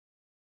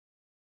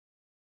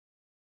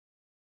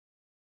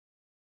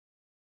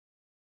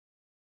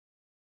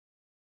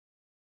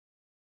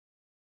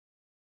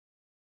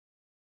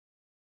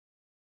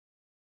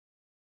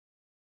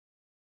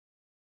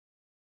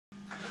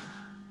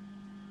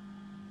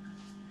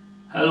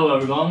Hello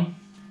everyone.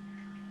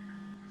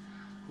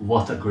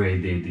 What a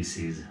great day this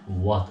is.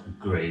 What a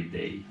great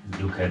day.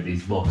 Look at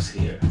this box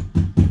here.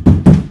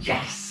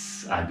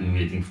 Yes! I've been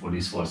waiting for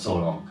this for so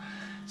long.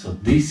 So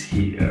this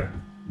here,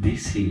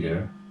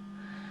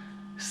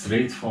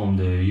 straight from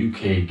the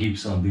UK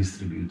Gibson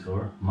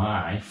distributor,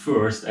 my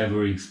first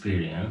ever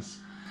experience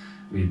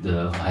with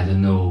the, I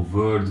don't know,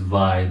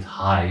 worldwide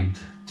hyped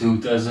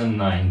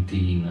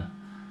 2019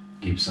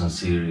 Gibson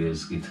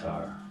series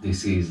guitar.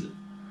 This is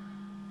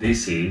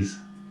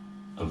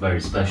a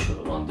very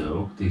special one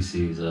though. This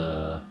is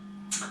the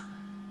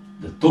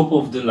top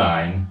of the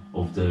line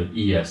of the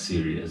ES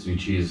series,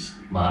 which is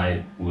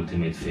my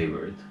ultimate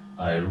favorite.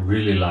 I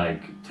really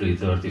like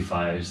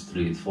 335s,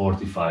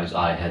 345s.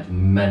 I had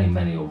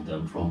many of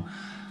them from,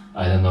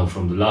 I don't know,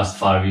 from the last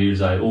 5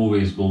 years. I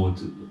always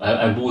bought,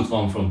 I bought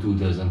one from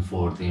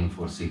 2014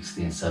 for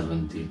 16,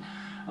 17.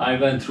 I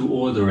went through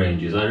all the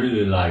ranges. I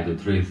really like the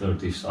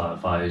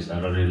 335s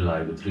and I really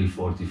like the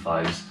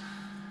 345s.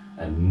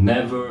 And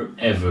never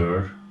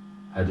ever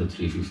had a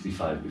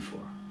 355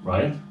 before,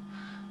 right?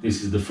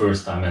 This is the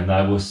first time, and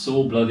I was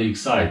so bloody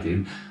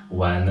excited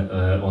when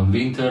on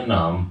Winter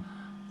Numb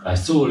I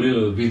saw a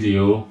little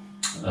video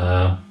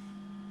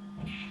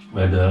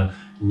where the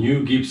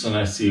new Gibson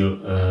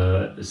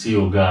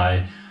SEO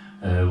guy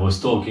was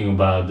talking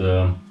about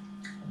the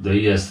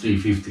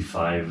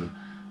ES-355,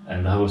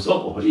 and I was,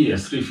 oh,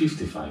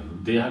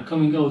 ES-355, they are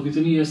coming out with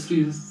an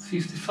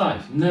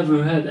ES-355,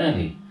 never had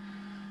any.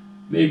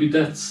 Maybe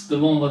that's the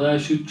one that I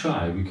should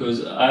try,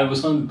 because I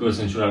was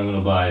 100% sure I'm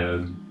gonna buy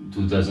a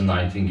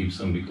 2019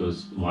 Gibson,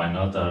 because why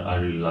not? I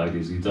really like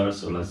these guitars,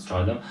 so let's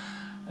try them.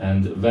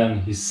 And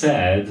when he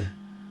said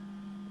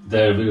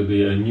there will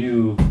be a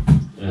new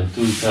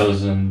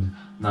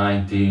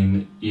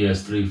 2019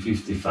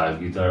 ES-355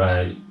 guitar,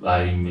 I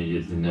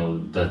immediately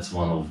know that's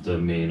one of the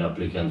main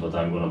applicants that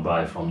I'm gonna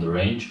buy from the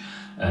range.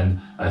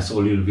 And I saw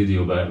a little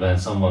video when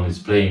someone is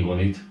playing on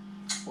it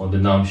on the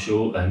NAMM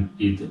show, and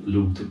it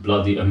looked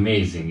bloody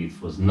amazing. It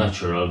was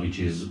natural, which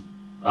is,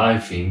 I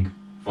think,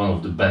 one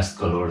of the best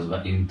colors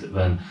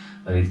when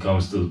it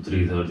comes to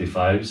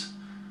 335s,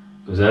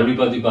 because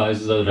everybody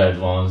buys the red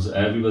ones,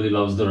 everybody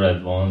loves the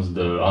red ones,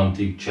 the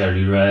antique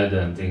cherry red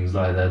and things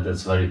like that.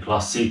 That's very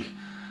classic,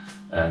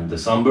 and the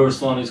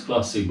sunburst one is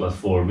classic, but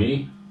for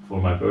me, for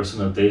my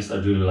personal taste, I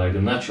really like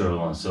the natural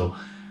one. So,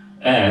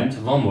 and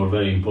one more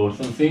very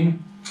important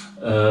thing,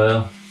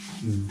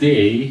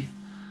 they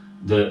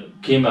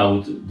came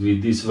out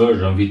with this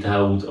version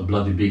without a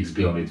bloody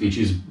Bixby on it, which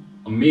is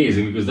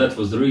amazing, because that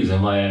was the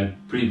reason why I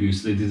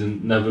previously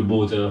never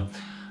bought a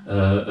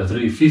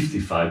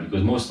 355,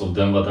 because most of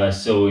them what I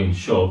saw in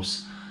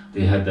shops,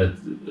 they had that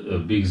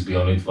Bixby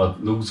on it,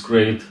 what looks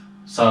great,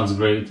 sounds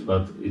great,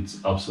 but it's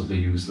absolutely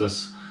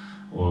useless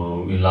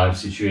in live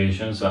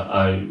situations.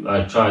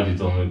 I tried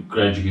it on a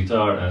Gretsch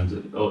guitar and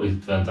it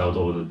went out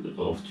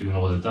of tune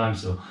all the time.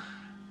 So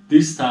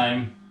this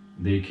time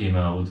they came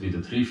out with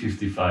a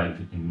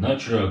 355 in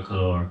natural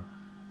color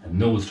and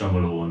no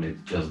tremolo on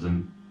it, just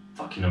a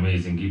fucking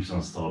amazing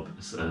Gibson stop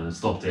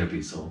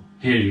tailpiece. So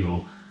here you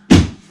go,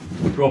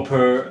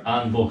 proper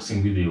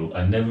unboxing video.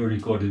 I never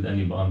recorded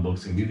any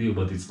unboxing video,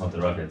 but it's not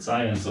a rocket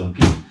science. So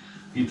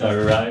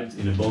guitar arrived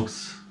in a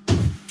box,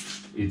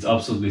 it's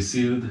absolutely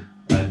sealed.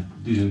 I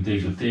didn't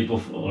take the tape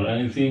off or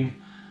anything,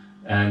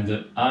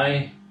 and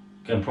I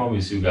can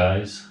promise you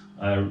guys,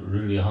 I'm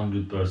really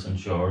 100%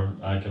 sure,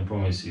 I can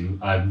promise you,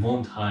 I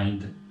won't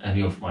hide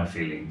any of my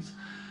feelings.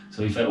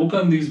 So if I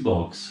open this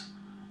box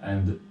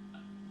and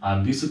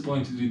I'm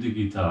disappointed with the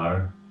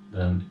guitar,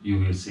 then you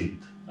will see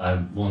it. I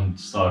won't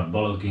start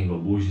bollocking or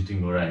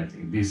bullshitting or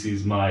anything. This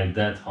is my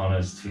dead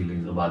honest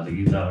feelings about the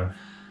guitar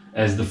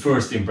as the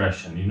first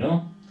impression, you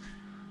know?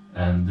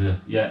 And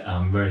yeah,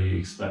 I'm very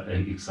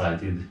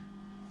excited.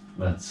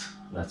 Let's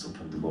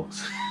open the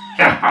box.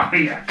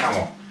 Yeah, come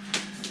on.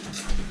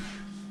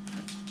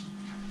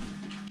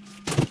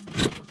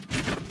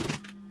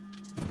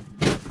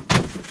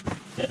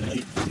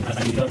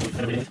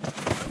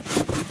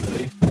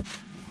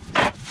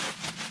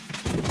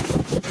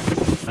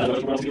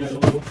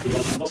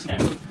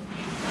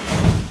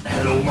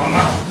 Hello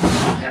mama,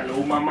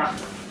 hello mama.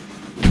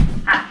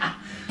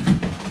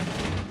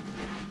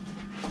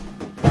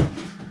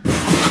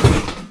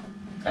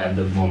 And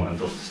the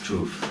moment of the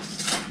truth.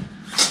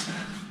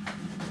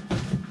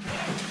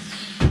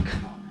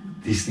 Come on,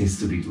 this needs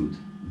to be good.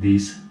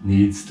 This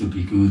needs to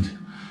be good.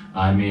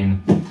 I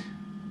mean,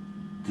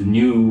 the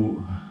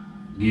new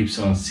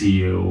Gibson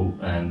CEO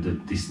and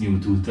this new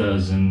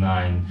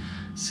 2009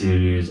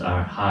 series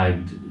are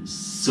hyped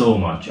so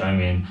much. I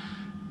mean,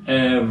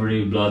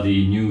 every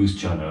bloody news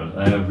channel,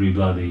 every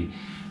bloody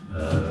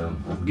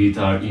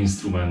guitar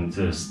instrument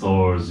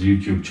stores,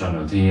 YouTube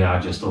channel, they are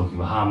just talking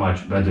about how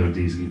much better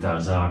these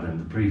guitars are than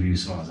the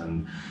previous ones,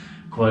 and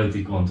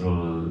quality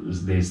control,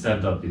 they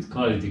stepped up with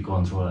quality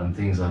control and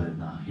things like that.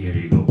 Now here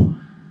you go,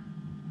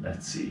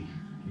 let's see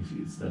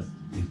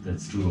if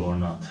that's true or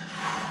not.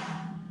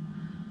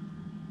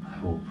 I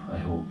hope,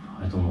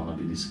 I don't want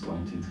to be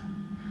disappointed.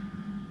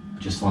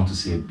 just want to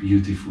see a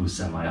beautiful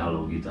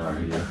semi-hollow guitar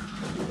here.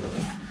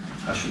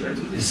 How should I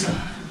do this?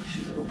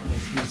 Should I open it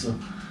here? So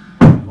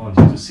I want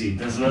you to see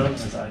it as well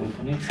as I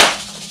open it.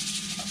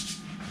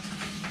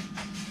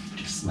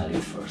 Just smell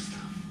it first.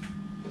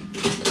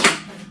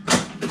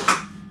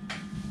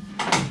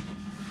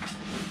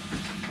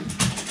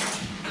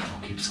 Come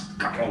on, Gibson.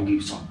 Come on,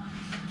 Gibson.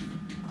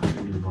 I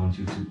really want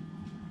you to.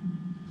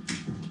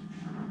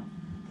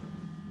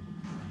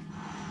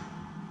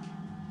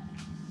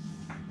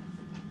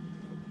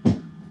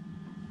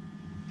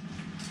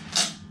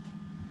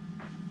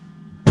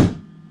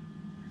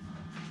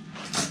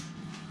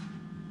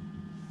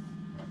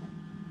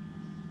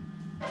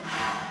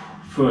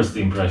 First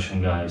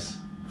impression, guys.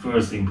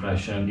 First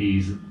impression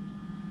is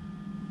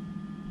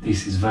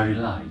this is very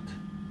light.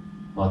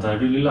 What I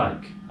really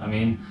like. I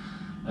mean,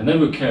 I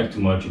never cared too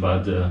much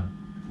about the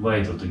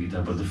weight of the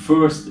guitar, but the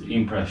first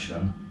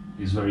impression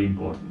is very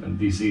important. And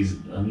this is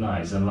a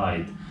nice and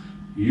light,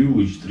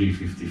 huge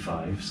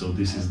 355. So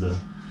this is the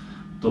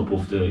top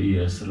of the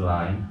ES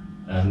line,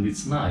 and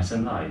it's nice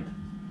and light.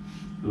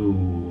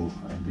 Ooh,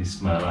 and this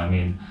smell. I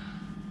mean,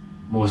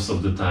 most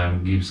of the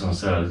time Gibson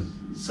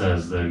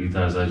says the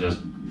guitars are just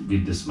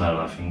with the smell.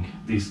 I think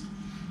this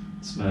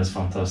smells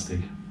fantastic.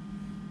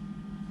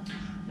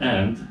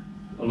 And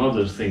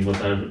another thing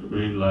what I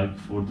really like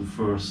for the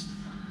first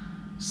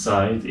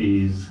sight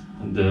is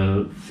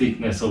the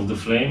thickness of the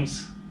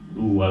flames.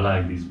 Ooh, I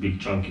like these big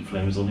chunky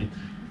flames on it.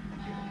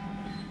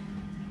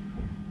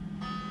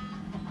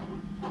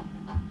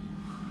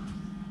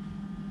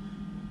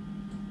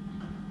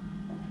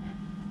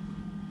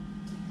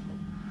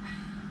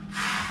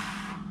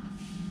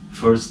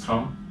 First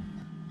strum.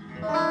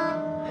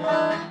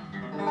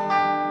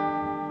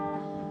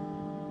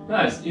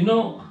 Guys, you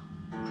know,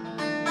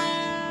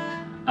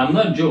 I'm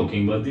not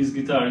joking, but this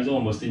guitar is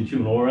almost in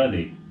tune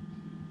already.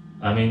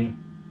 I mean,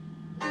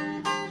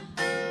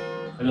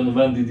 I don't know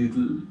when did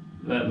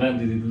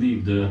it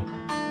leave the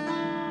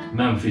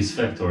Memphis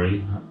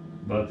factory,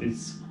 but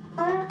it's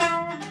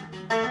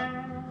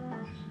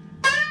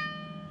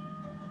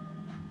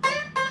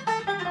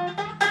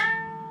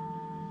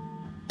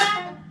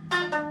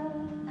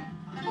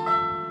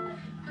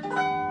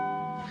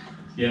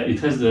yeah, it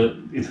has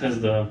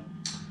the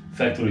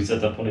factory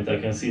setup on it. I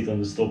can see it on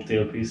the stop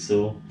tailpiece,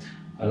 so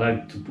I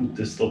like to put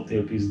the stop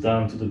tailpiece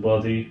down to the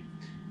body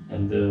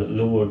and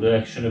lower the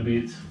action a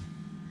bit.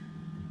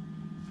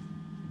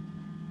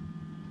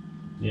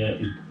 Yeah,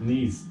 it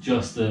needs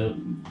just a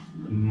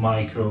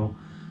micro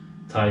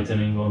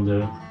tightening on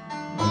the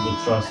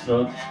truss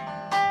rod,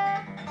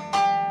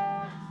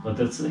 but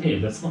that's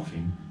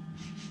nothing.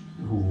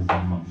 Ooh,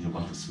 mamma mia,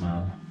 what a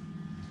smell!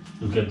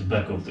 Look at the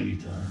back of the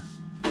guitar.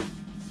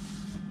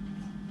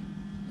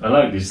 I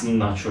like this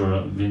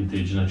natural,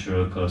 vintage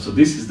natural color. So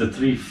this is the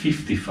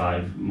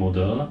 355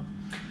 model,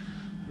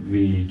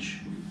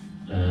 which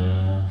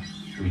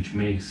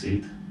makes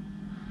it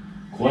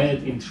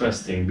quite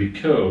interesting,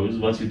 because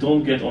what you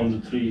don't get on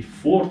the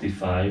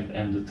 345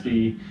 and the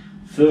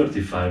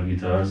 335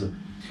 guitars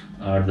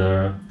are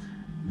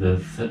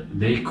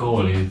they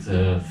call it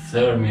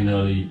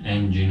thermally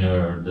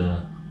engineered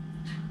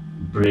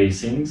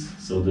bracings.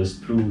 So the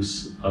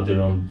spruce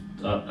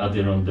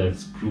Adirondack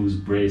spruce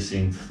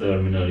bracing,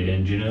 thermally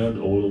engineered,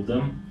 all of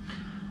them.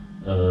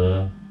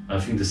 I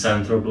think the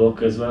center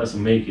block as well, so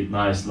make it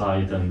nice,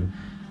 light and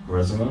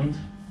resonant.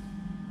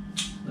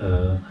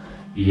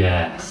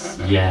 Yes,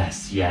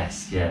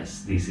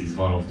 this is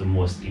one of the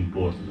most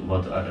important,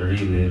 what I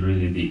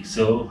really dig.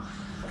 So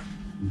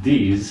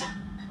these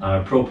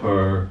are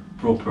proper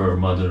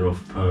mother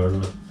of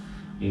pearl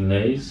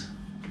inlays,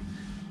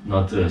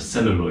 not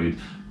celluloid.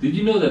 Did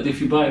you know that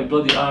if you buy a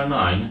bloody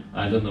R9,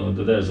 I don't know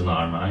that there's an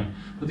R9,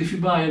 but if you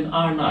buy an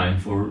R9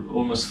 for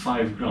almost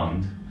 5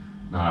 grand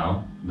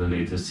now, the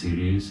latest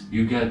series,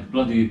 you get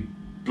bloody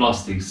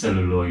plastic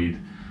celluloid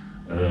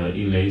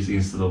inlays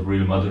instead of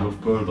real mother of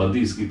pearl. But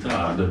this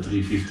guitar, the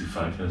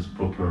 355, has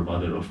proper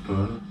mother of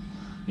pearl.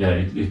 Yeah,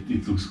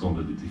 it looks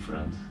completely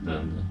different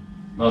than,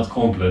 not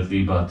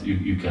completely, but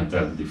you can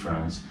tell the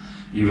difference.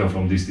 Even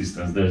from this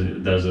distance,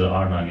 there's an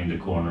R9 in the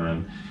corner,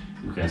 and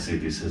you can see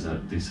this is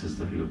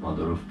the real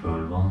mother of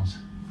pearl ones.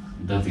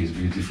 That is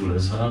beautiful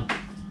as well.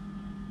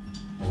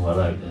 Oh, I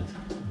like that.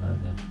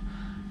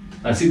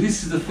 And see,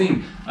 this is the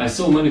thing. I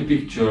saw many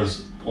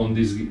pictures on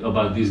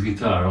about this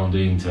guitar on the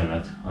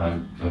internet. I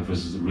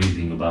was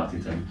reading about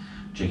it and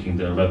checking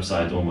their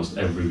website almost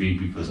every week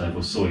because I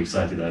was so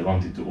excited. I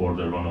wanted to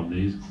order one of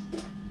these.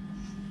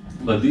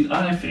 But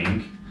I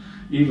think,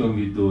 even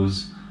with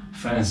those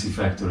fancy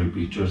factory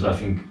pictures, I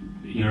think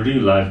in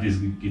real life this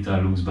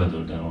guitar looks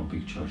better than on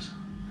pictures.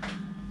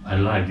 I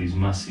like these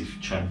massive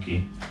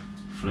chunky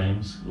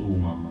flames. Oh,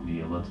 mamma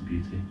mia, what a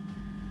beauty.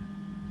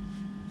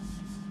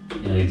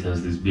 Yeah, it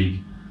has this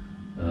big,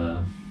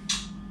 how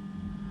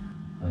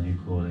do you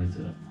call it,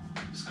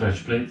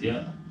 scratch plate,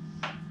 yeah.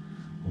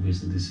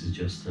 Obviously this is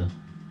just a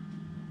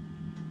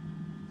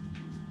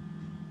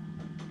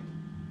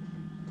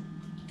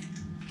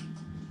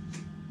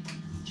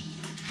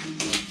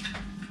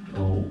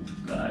oh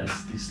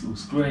guys, this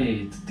looks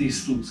great.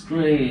 This looks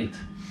great.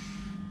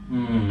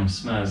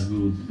 Smells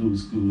good,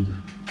 looks good.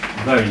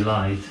 Very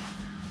light.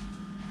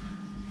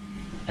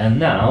 And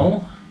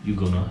now you're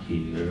gonna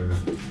hear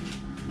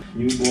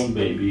newborn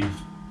baby.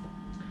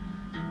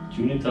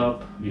 Tune it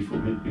up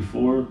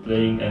before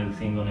playing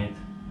anything on it.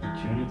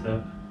 Tune it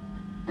up.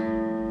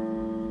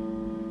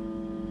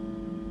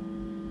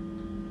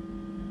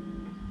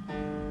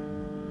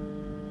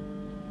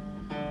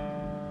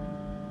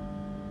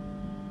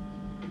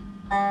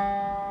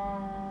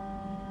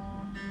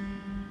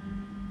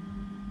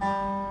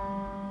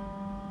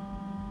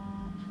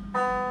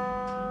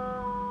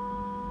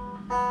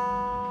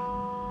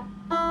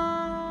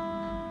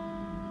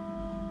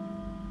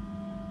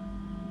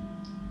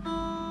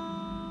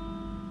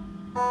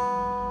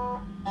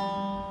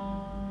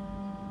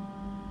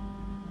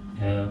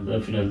 Yeah,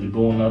 definitely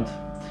bone nut.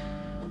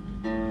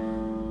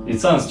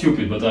 It sounds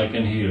stupid, but I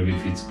can hear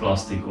if it's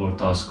plastic or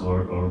tusk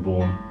or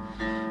bone.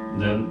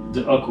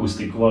 The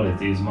acoustic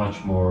quality is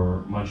much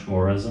more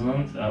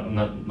resonant.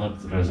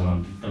 Not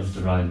resonant. That's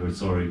the right word.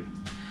 Sorry.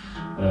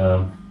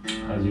 How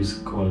do you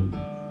call it?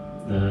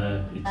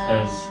 It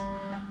has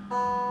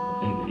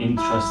an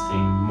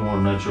interesting,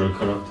 more natural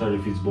character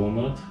if it's bone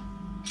nut.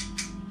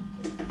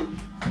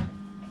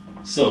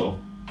 So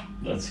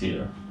that's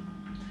here.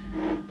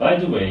 By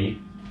the way,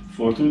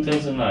 for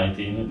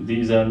 2019,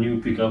 these are new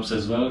pickups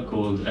as well,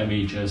 called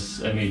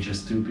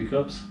MHS2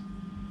 pickups.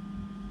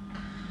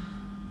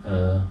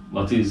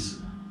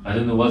 I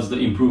don't know what's the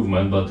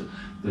improvement, but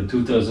the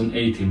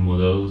 2018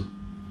 model,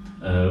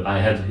 I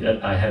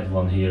had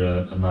one here,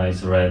 a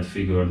nice red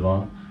figured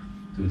one,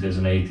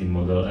 2018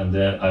 model, and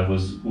there I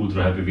was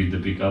ultra happy with the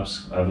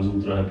pickups. I was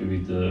ultra happy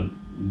with the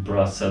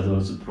brass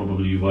saddles.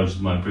 Probably you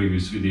watched my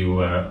previous video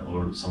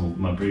or some of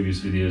my previous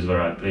videos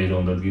where I played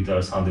on that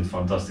guitar, sounded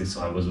fantastic,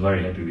 so I was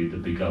very happy with the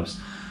pickups.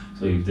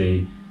 So if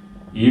they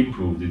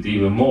improved it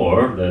even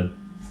more, that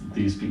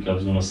these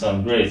pickups gonna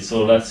sound great.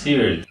 So let's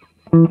hear it.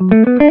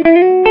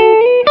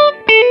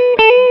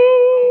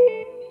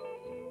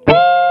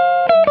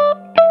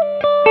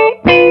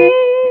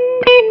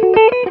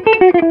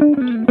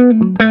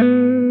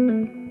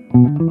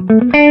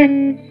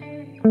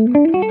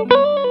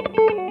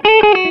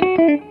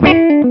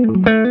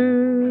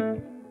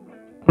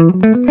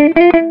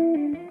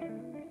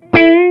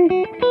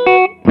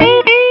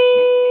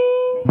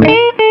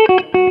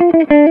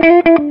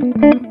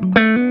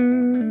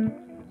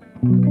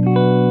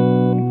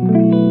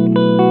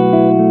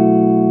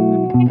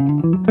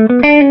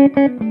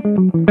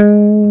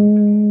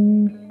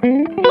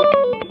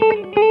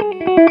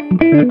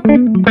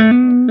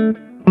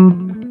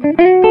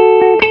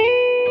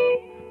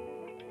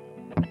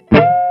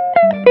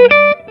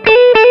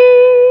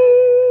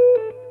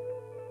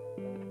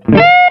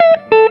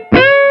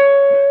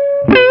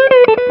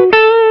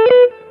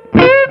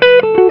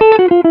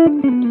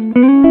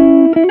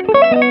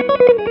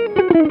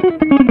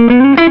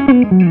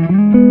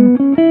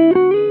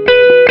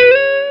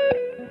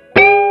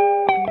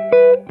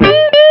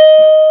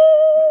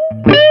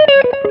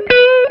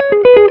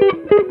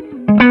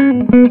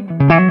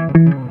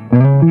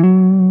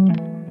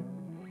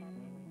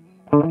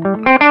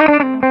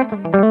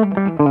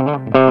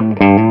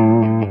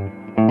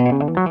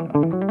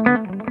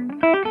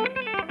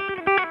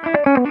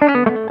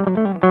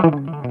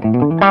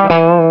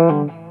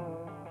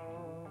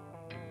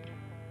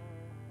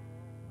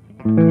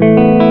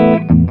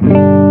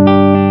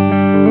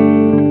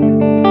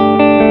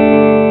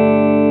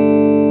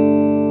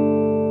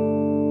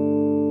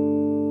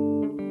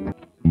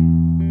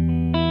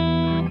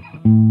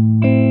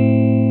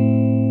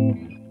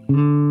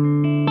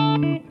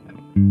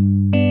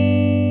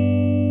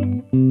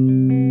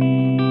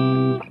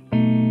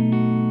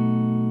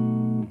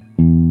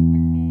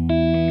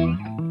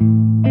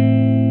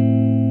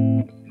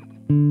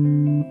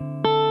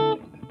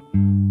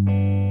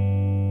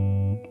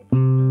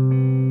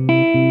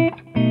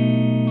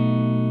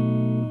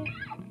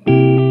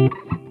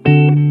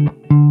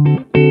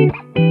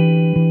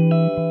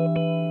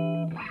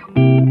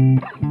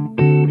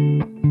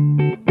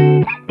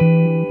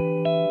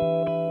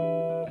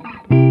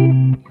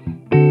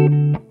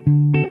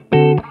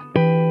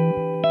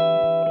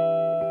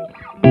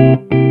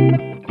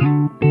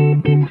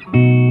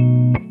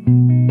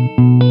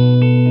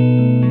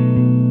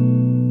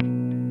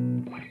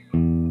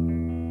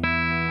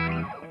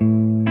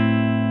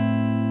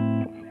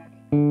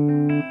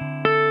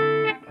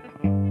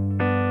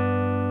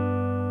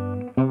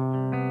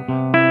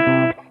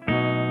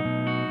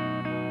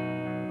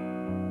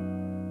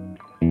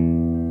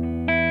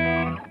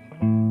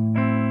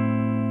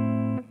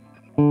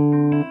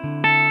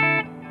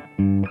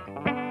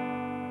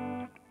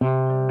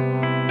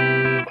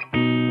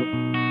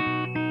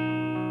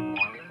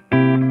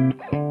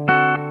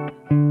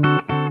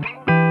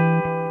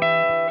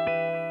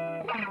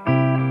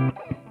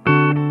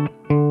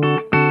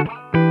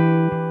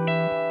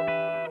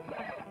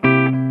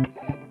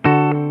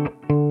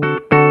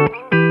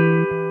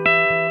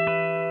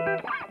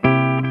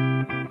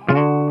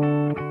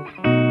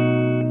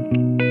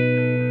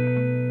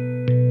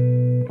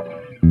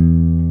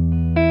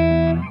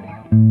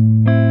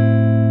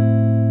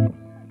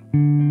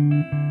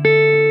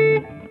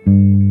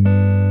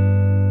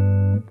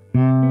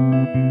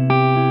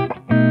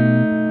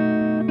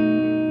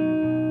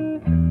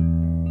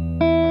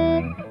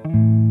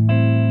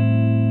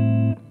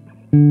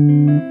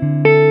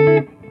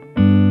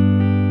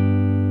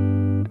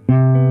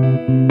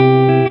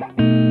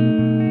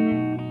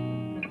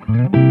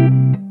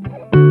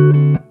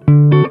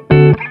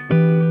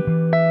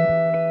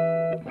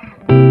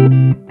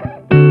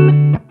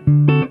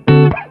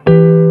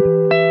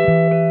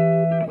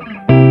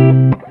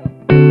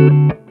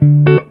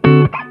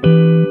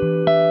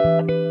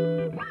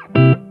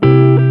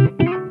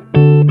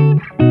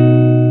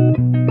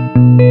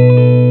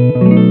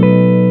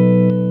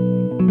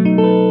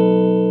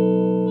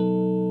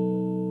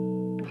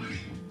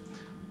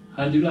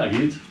 How do you like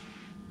it?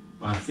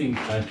 I think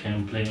I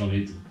can play on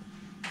it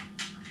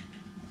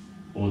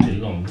all day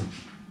long.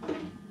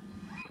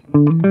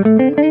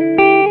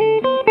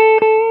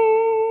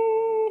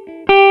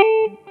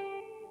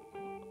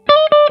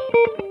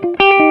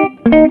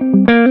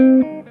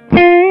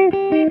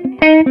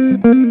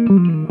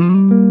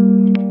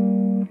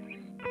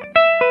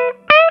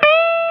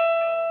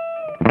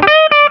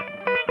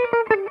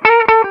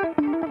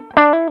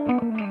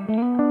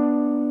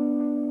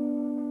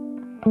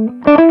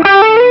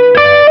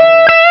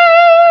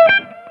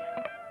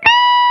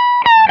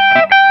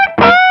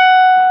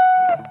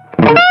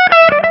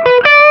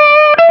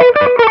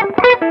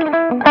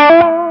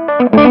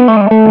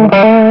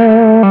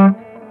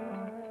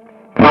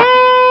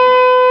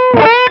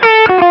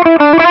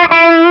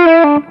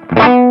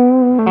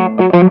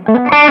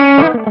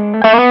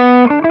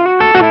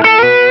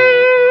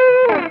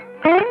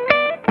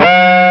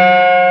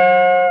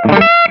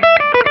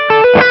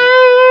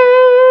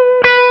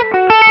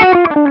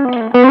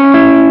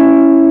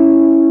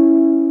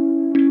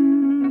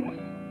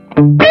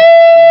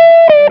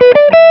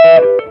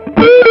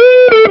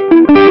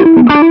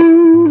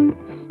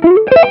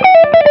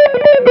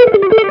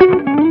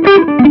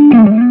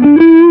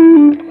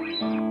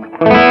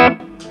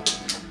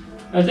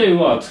 I tell you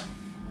what,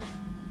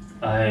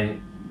 I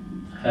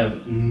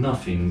have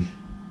nothing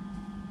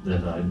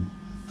that I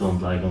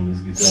don't like on this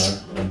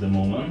guitar at the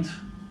moment.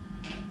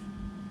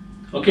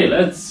 Okay,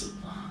 let's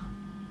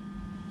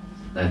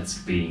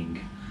being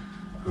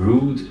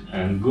rude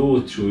and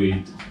go through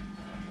it,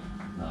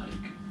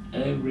 like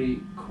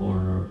every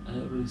corner,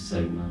 every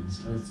segment.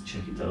 Let's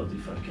check it out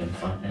if I can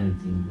find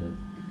anything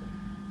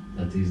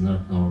that is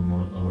not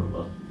normal,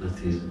 or that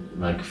is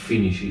like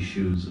finish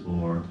issues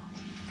or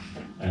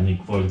any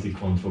quality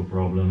control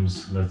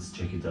problems. Let's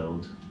check it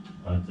out.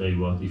 I'll tell you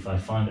what, if I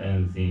find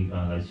anything,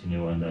 I'll let you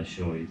know and I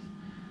show it.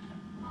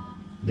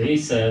 They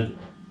said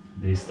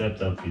they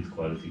stepped up with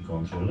quality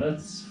control.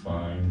 Let's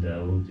find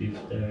out if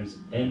there's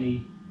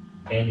any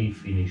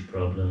finish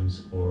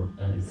problems or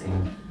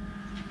anything.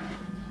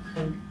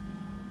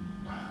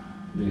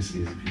 This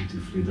is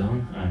beautifully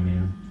done. I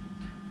mean,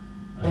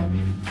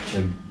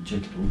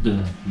 check out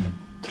the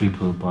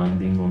triple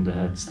binding on the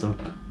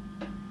headstock.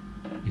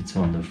 It's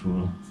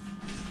wonderful.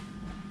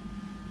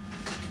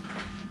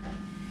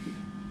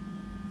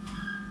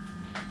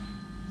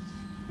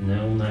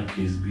 Now neck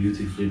is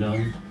beautifully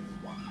done.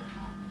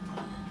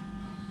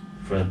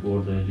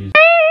 Fretboard edges.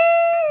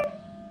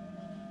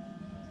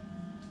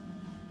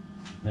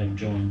 Neck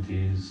joint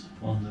is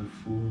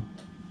wonderful.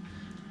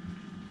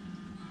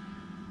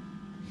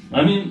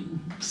 I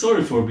mean,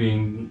 sorry for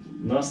being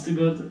nasty,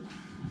 but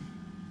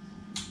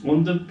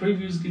on the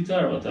previous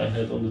guitar that I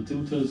had on the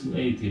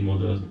 2018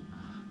 model,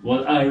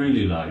 what I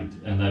really liked,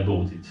 and I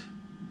bought it.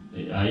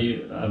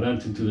 I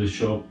went into the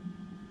shop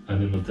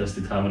and then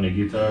tested how many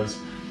guitars,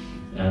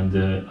 and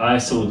I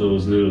saw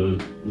those little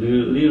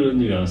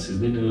nuances,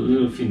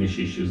 little finish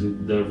issues.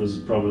 There was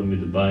a problem with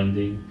the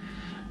binding,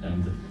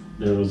 and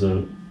there was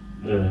a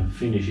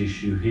finish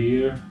issue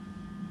here.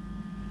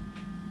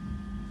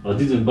 But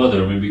it didn't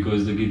bother me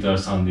because the guitar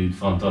sounded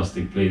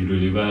fantastic, played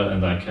really well,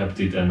 and I kept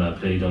it and I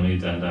played on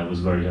it and I was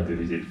very happy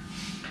with it.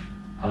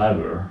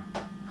 However,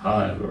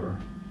 I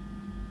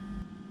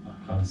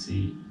can't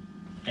see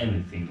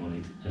anything on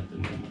it at the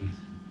moment.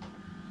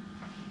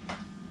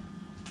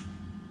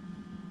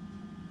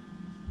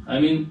 I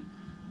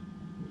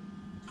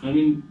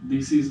mean,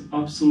 this is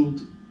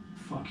absolute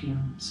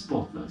fucking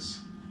spotless.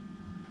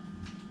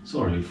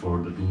 Sorry for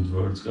the rude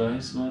words,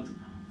 guys, but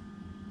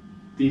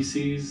this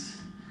is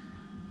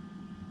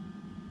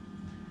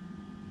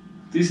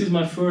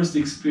my first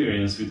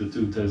experience with the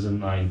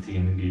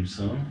 2019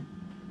 Gibson,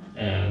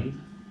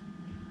 and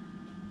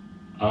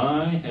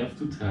I have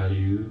to tell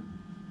you,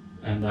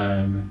 and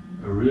I'm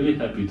really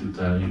happy to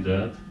tell you,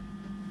 that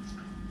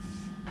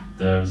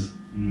there's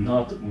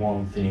not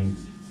one thing.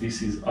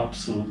 This is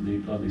absolutely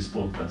bloody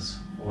spotless,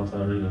 what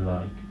I really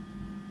like.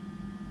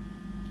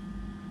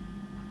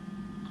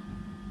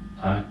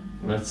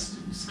 Let's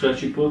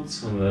scratchy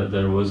pots.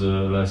 There was a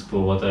Les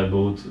Paul what I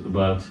bought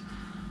about,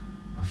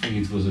 I think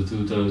it was a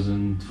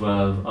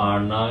 2012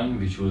 R9,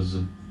 which was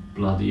a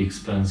bloody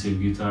expensive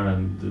guitar,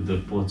 and the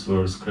pots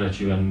were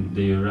scratchy when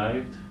they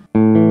arrived.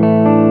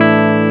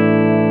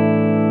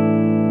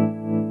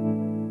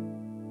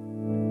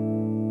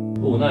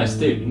 Oh, nice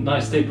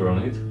taper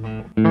on it.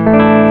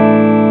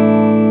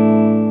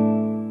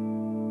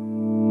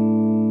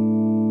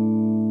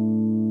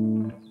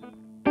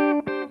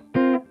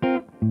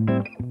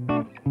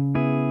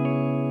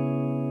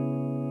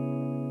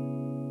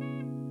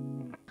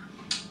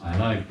 I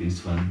like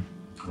this one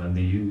when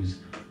they use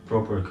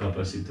proper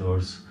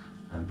capacitors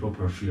and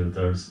proper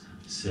filters,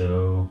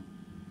 so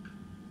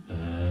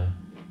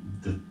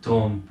the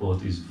tone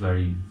pot is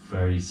very,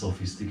 very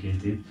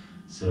sophisticated,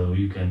 so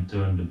you can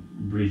turn the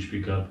bridge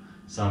pickup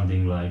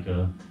sounding like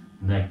a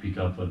neck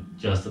pickup, but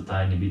just a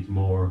tiny bit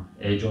more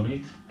edge on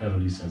it. Have a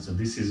listen. So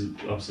this is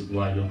absolutely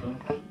wide open.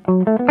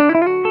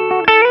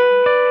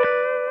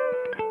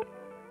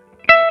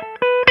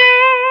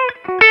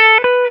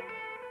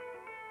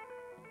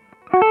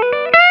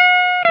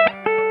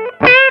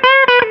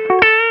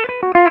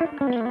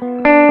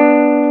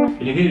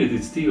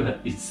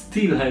 it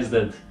still has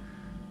that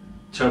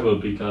treble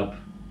pickup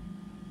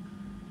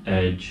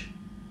edge,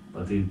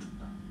 but it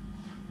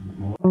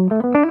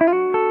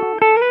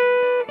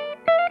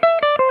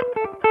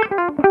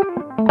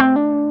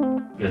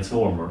gets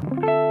warmer.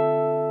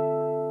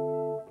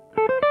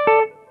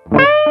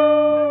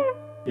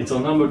 It's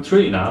on number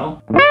 3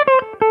 now.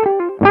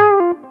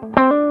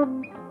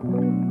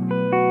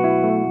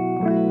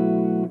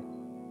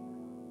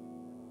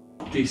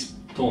 This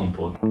tone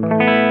pot.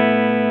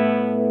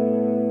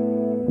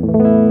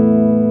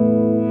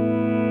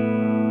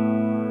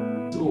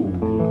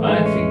 Ooh,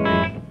 I think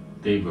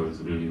they work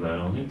really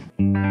well on it.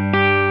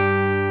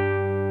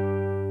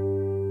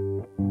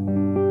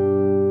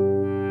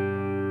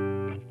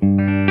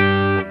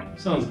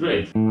 Sounds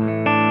great.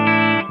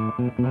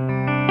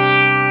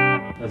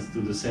 Let's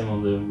do the same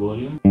on the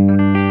volume.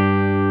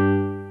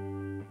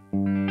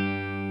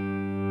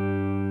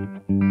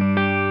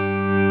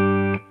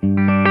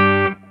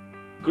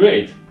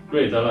 Great,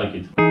 great, I like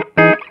it.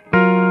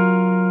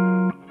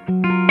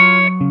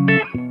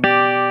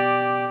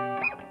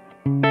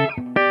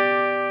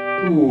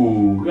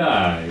 Ooh,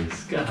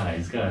 guys,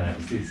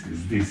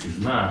 this is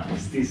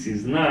nice. This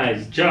is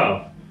nice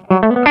job.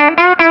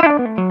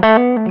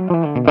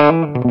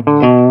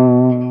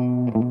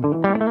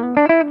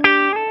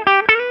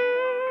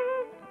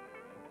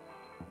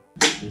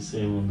 The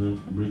same on the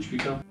bridge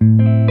pickup.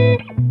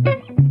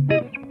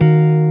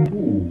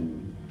 Ooh,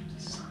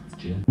 this sounds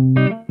good.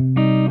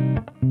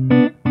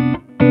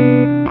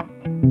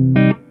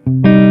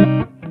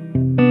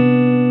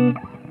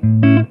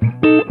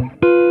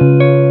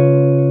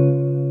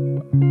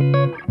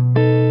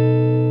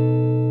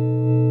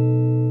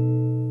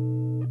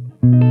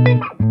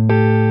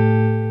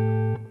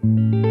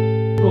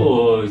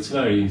 Oh, it's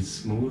very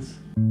smooth.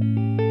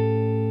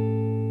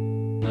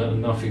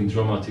 Nothing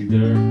dramatic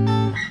there.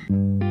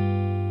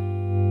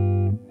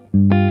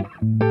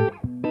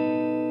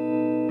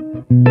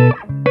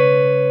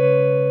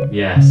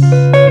 Yes,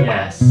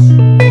 yes.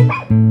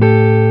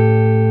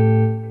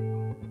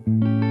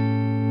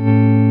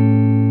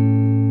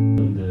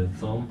 The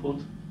thumb pot.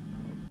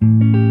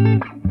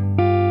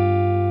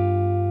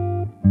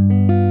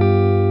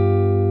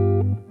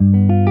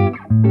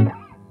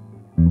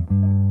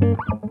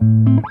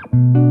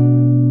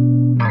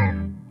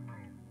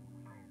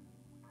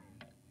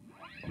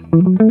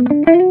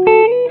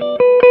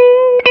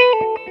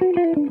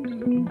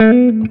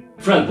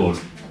 Fretboard.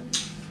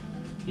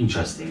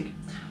 Interesting.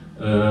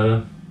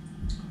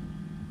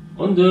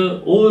 On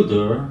the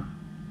older,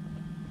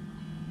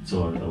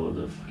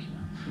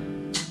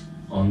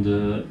 on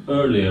the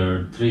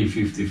earlier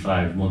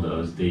 355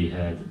 models, they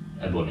had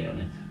ebony on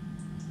it,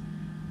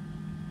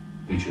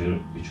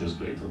 which was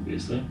great,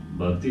 obviously.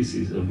 But this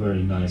is a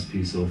very nice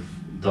piece of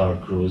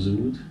dark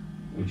rosewood,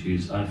 which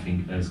is, I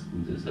think, as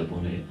good as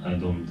ebony. I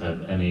don't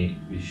have any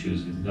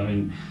issues with it. I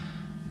mean,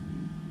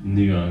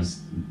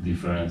 nuance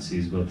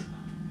differences, but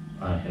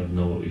I have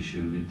no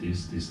issue with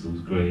this. This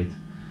looks great.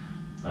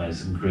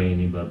 Nice and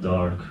grainy but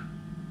dark,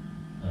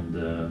 and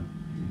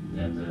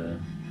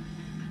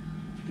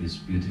this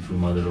beautiful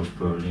mother of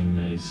pearl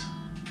inlays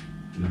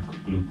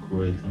look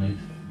great on it.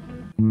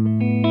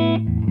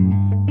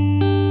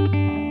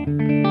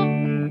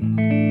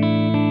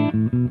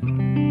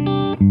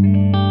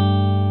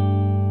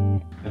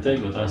 I tell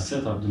you what, I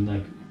set up the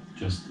neck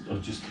just a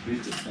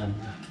bit and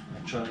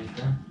try it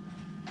then.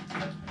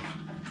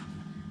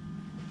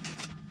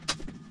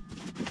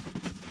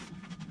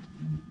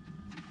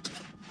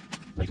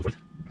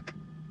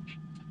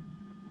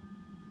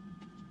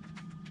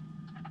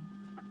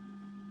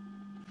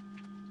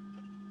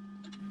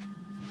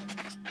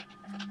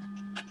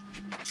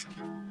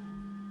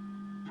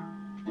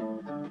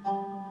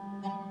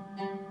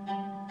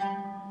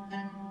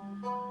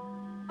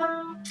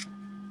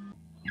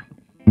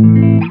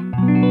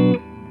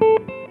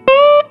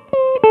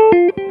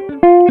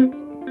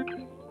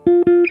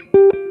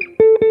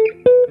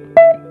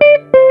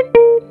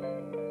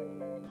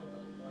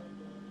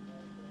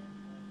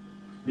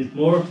 Bit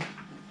more,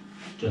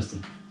 just a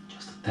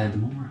tad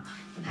more.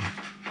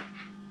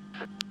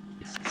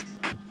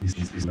 This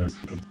is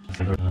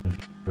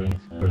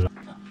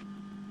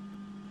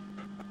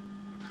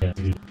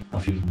a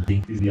few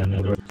things the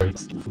another.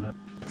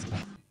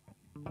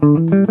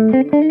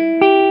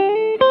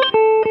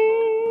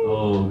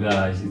 Oh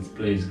guys, it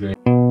plays great.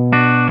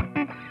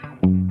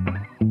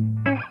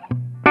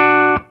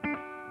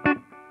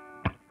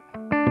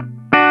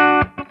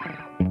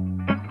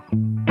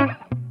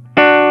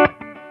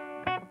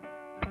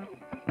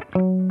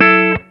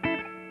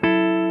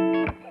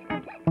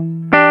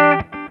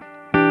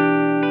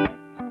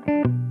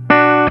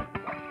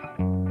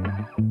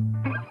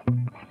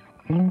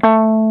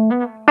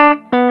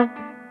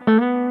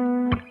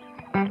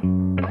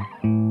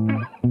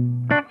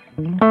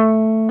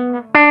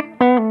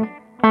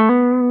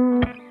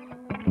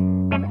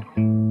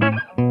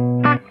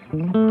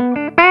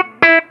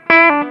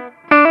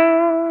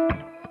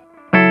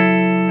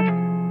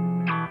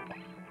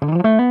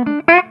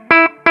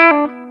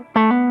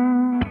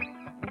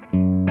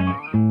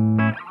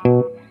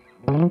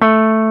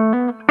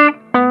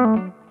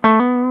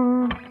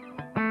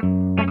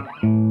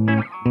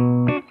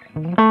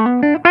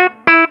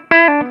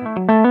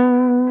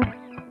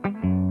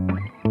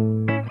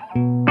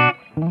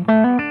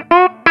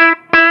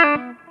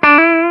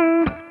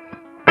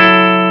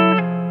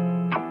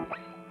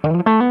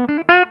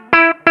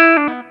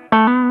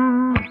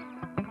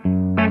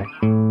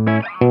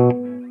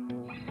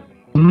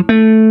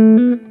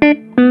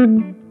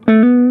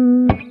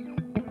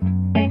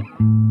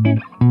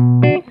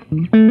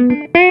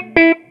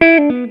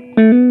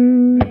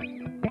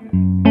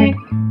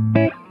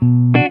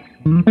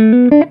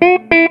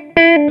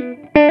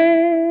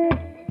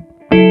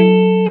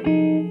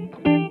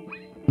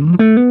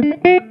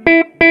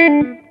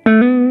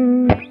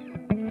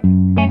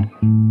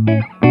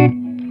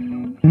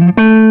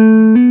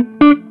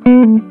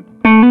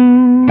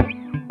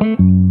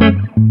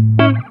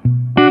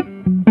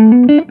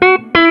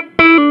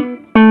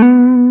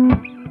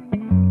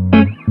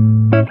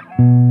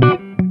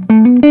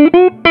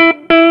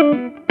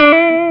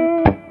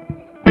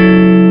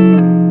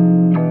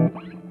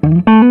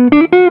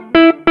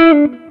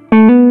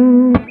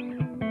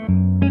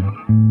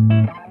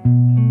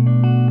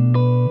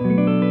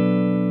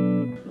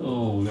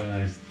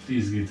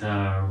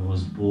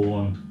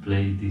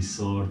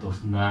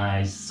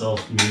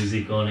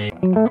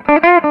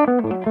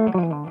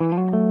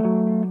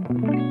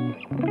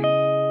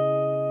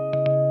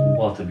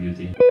 what a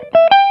beauty.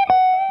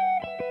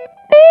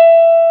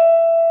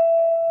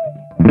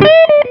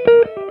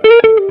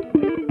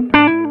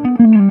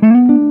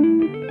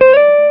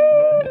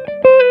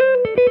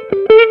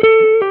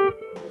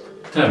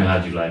 Tell me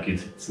how you like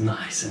it. It's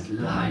nice and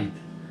light.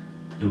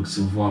 Looks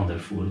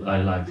wonderful.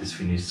 I like this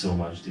finish so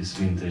much. This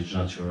vintage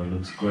natural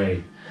looks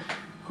great.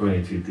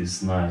 Great with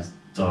this nice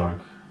dark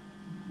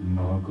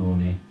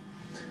mahogany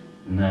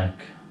neck,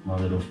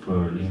 mother of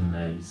pearl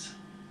inlays.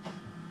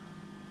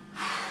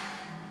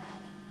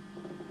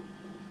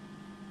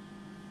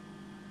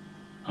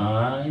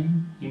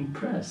 I'm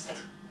impressed.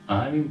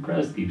 I'm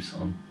impressed,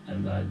 Gibson,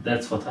 and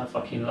that's what I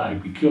fucking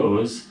like,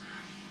 because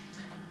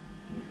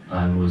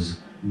I was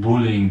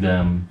bullying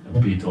them a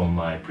bit on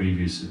my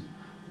previous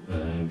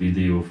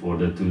video for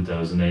the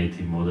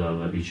 2018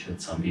 model, which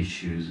had some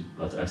issues,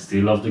 but I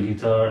still love the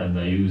guitar and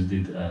I used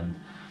it and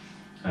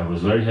I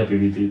was very happy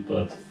with it.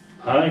 But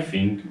I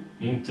think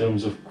in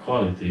terms of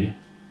quality,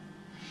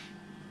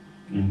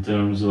 in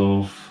terms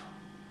of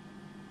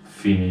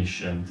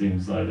finish and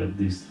things like that,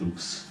 this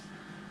looks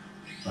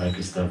like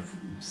a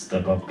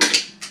step up.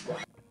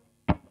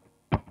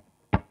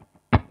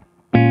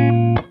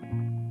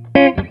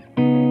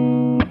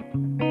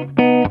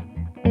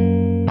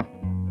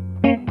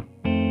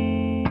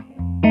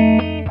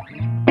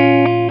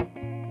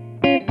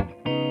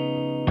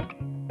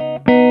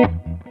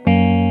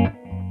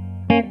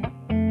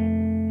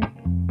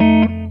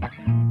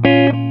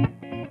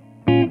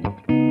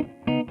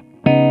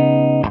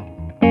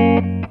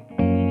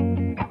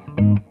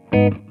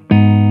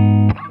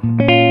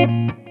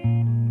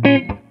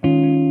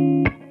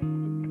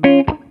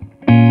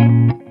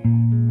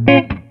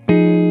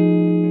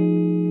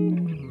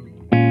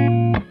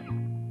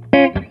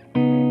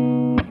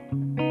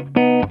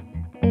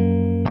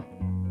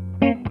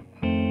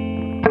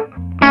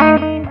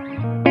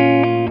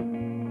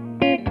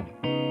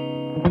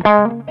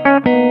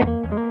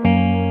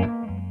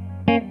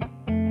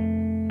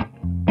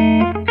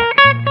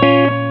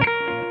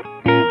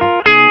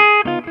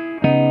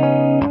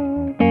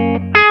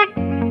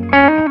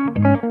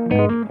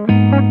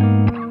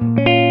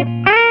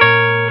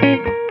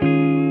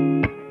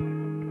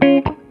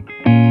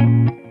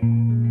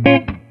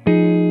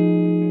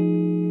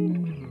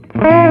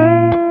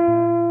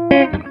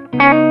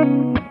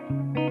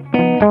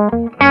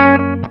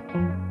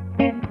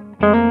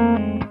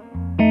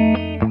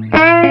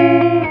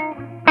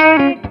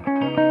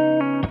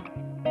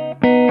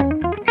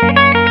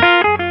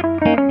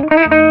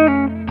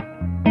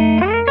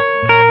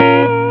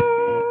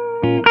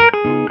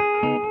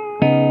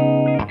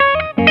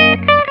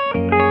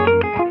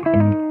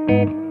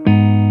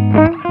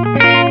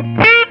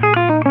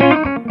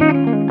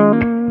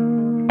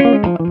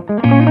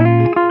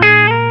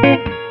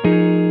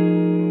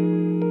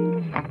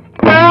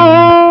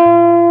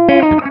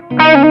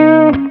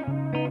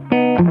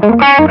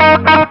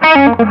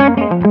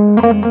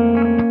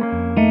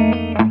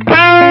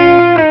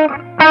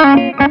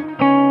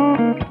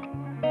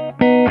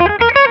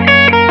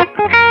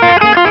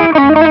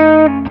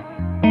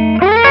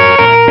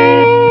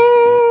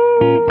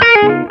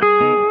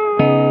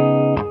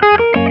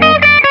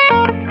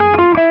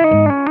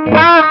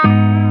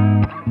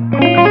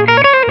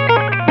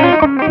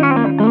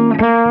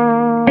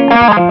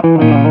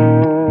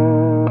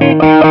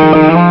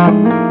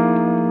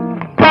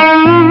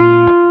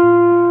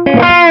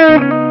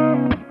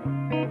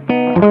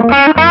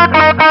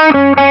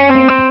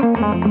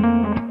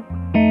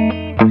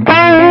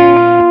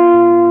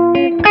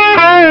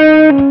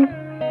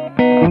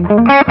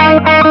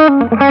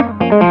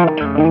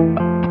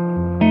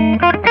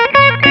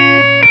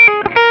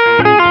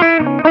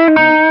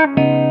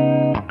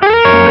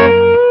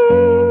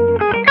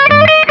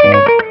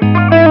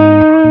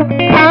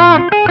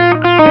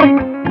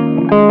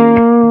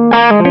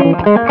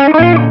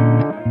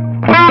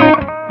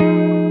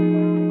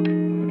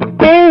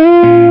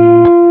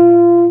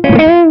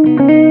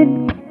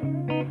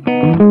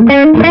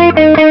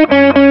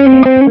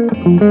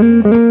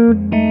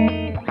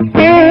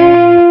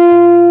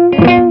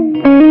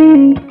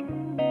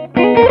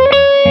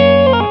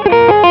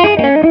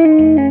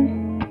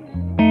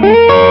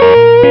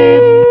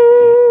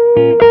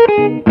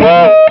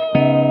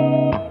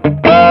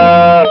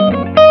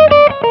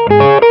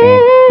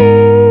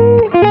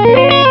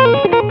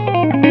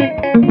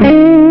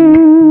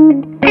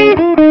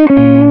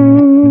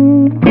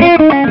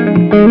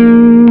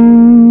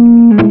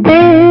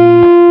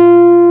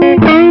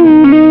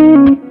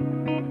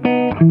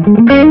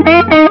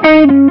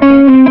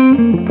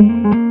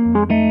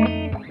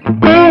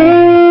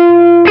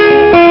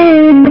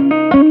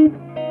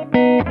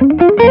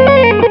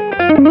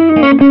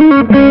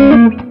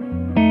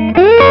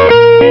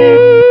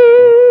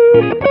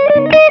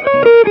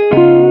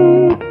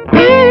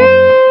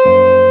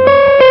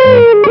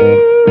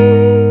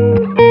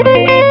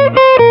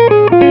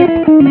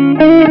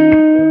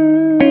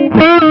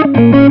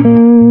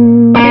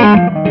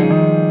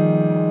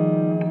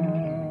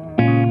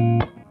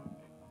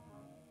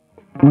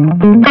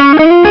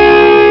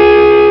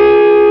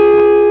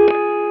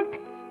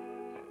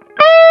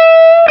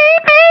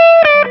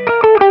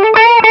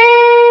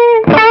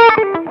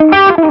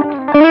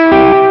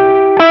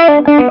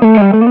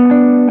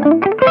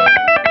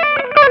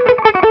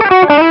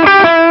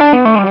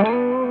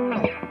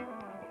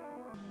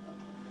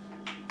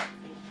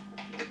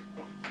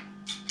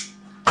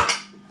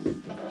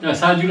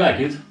 how do you like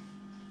it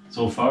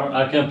so far?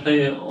 I can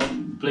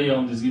play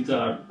on this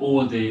guitar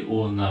all day,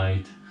 all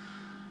night.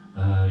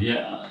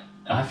 Yeah,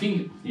 I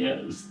think, yeah,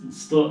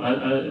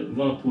 I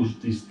want to push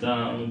this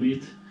down a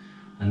bit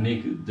and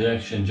make the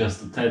action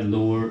just a tad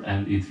lower,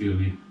 and it will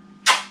be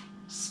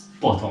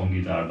spot on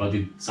guitar, but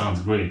it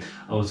sounds great.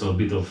 Also a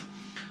bit of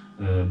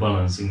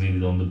balancing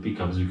needed on the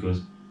pickups,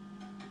 because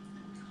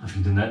I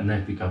think the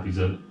neck pickup is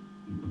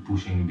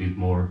pushing a bit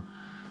more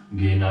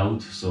gain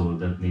out, so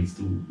that needs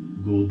to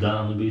go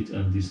down a bit,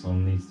 and this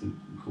one needs to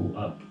go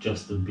up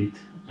just a bit.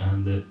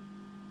 And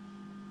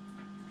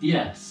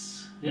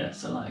yes,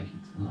 I like it.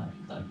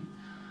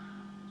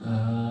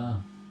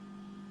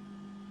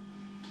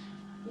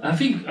 I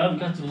think I've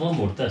got one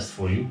more test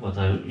for you, what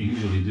I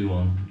usually do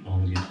on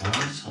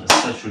guitars,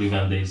 especially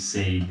when they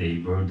say they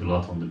burn a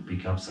lot on the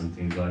pickups and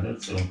things like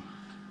that. So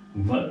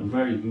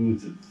very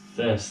good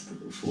test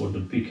for the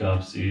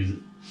pickups is,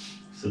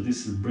 so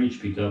this is bridge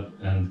pickup,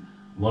 and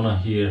wanna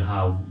hear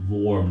how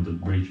warm the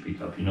bridge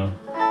pickup, you know?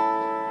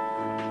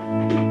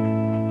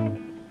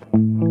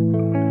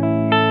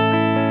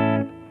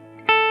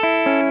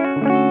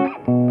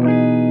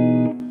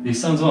 This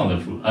sounds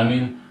wonderful. I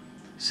mean,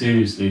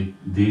 seriously,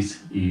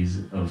 this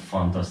is a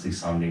fantastic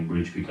sounding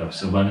bridge pickup.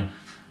 So when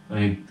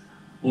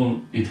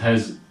it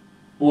has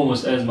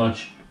almost as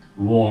much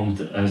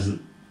warmth as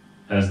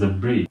the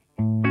bridge.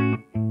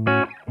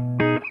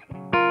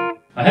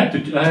 I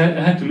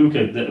had to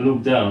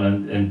look down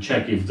and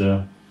check if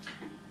the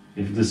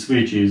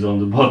switch is on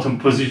the bottom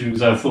position,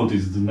 because I thought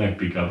it's the neck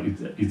pickup.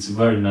 It's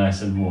very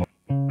nice and warm.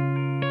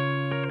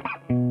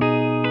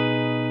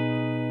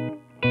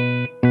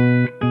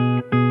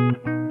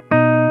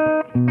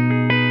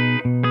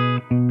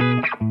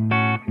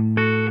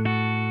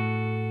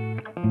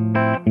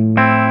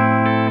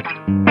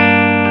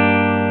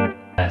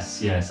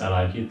 Yes, I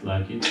like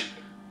it.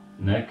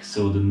 Neck,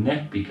 so the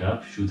neck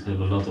pickup should have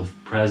a lot of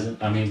presence.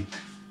 I mean,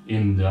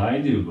 in the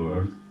ideal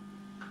world,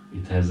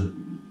 it has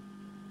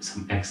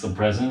some extra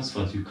presence,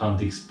 but you can't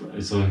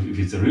express. So if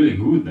it's a really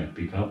good neck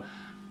pickup,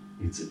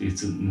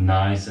 it's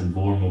nice and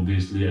warm,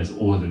 obviously, as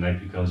all the neck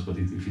pickups. But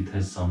if it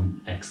has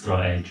some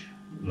extra edge,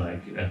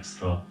 like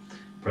extra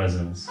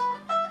presence.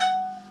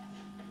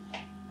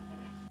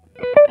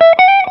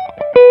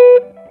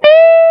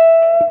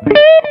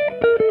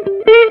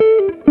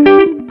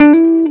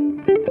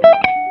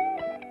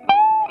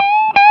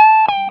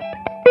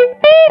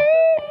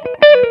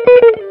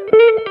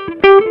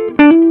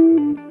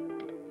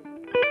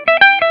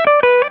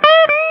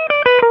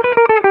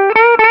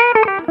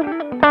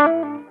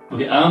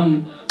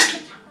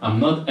 I'm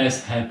not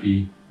as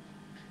happy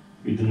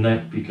with the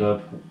neck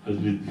pickup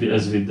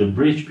as with the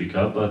bridge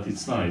pickup, but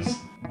it's nice.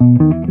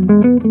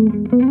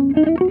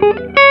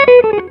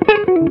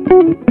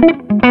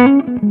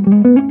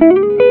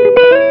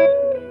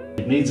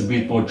 It needs a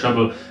bit more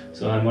treble,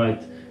 so I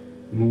might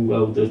move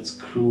out that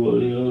screw a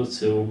little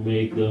to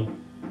make the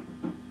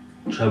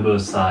treble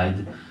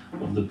side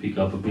of the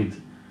pickup a bit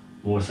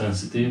more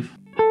sensitive.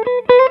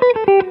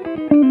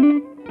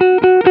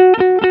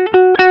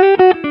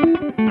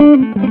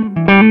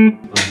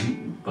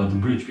 But the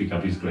bridge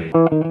pickup is great.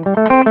 Can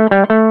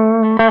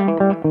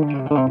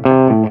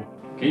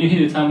you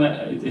hear the time?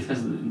 It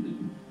has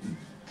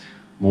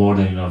more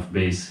than enough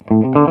bass.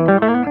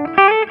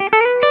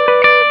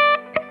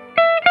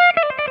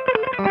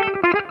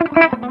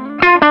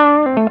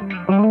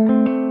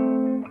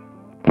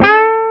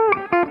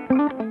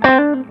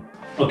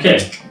 Okay,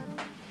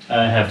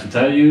 I have to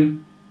tell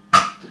you, I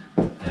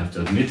have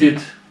to admit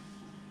it.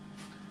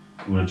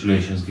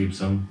 Congratulations,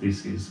 Gibson.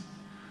 This is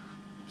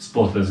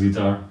spotless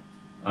guitar.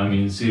 I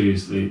mean,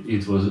 seriously,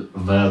 it was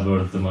well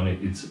worth the money.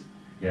 It's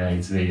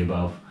way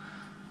above.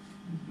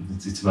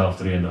 It's about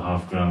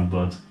 3.5 grand,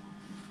 but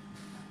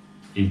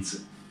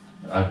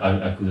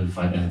I couldn't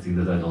find anything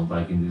that I don't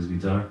like in this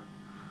guitar,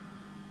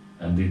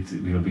 and it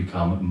will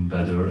become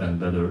better and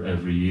better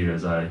every year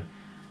as I'm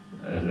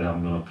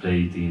gonna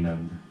play it in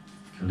and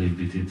live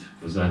with it,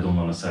 because I don't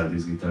want to sell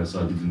this guitar,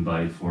 so I didn't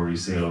buy it for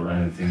resale or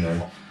anything.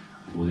 I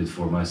bought it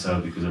for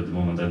myself because at the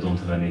moment I don't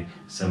have any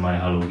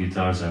semi-hollow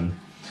guitars, and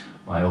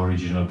my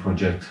original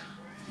project,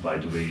 by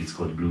the way, it's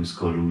called Blues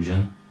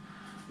Collusion,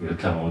 will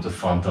come out a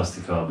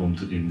fantastic album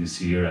in this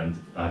year, and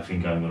I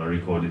think I'm gonna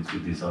record it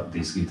with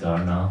this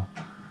guitar now.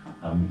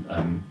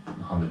 I'm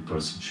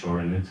 100% sure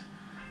in it,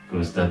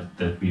 because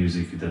that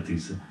music that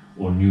is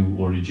or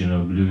new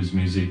original blues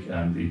music,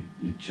 and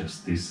it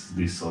just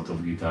this sort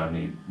of guitar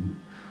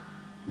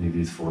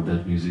needed for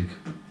that music.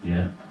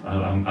 Yeah,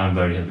 I'm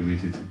very happy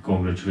with it.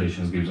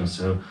 Congratulations, Gibson.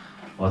 So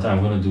what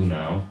I'm gonna do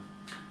now,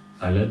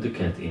 I let the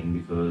cat in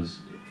because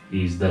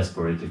he's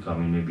desperate to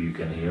come in, maybe you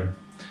can hear,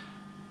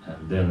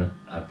 and then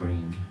I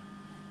bring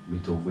a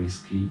bit of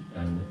whiskey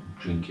and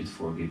drink it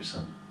for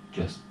Gibson,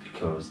 just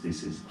because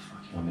this is a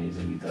fucking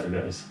amazing guitar,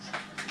 guys.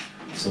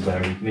 So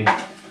bear with me.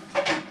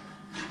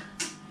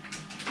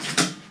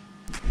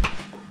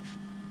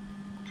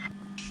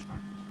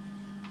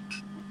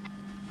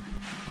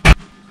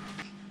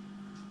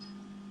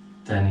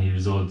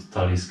 Years old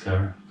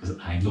Talisker, because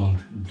I don't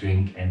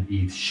drink and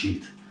eat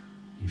shit.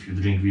 If you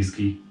drink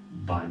whiskey,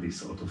 buy this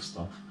sort of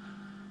stuff.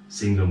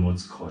 Single malt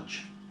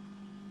Scotch,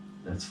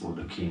 that's for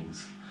the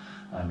kings.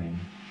 I mean,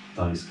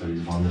 Talisker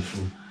is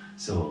wonderful.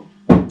 So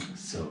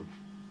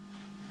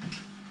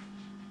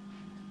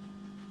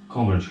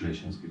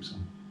congratulations,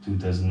 Gibson.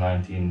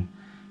 2019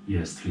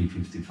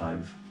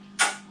 ES-355,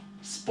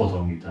 spot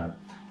on guitar.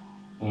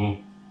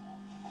 While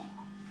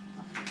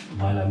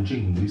I'm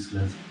drinking this,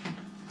 let's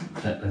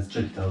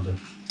check it out.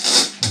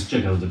 Let's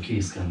check out the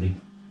case candy.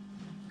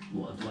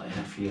 What do I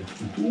have here?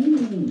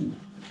 Ooh.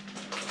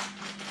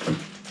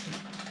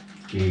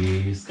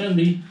 Case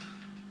candy.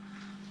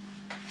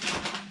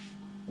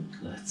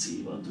 Let's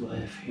see, what do I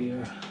have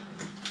here?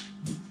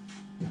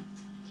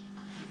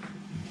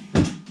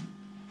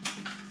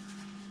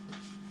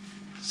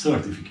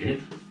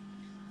 Certificate.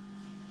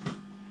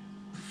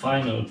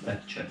 Final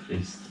pack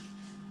checklist.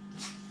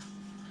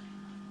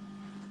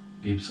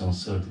 Gibson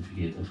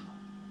certificate of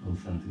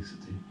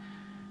authenticity.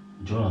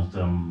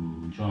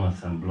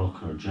 Jonathan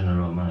Blocker,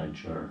 General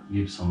Manager,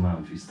 Gibson,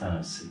 Memphis,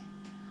 Tennessee.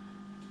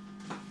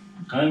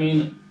 I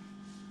mean,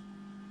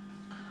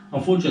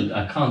 unfortunately,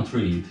 I can't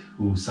read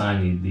who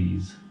signed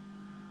these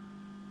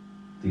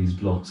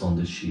blocks on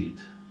the sheet,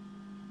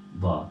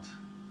 but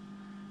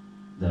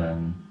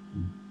then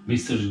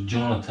Mr.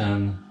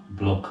 Jonathan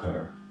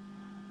Blocker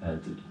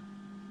at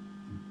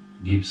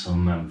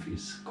Gibson,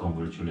 Memphis.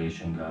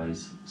 Congratulations,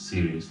 guys.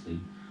 Seriously,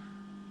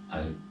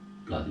 I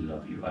bloody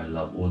love you. I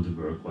love all the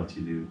work what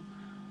you do,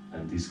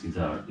 and this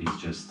guitar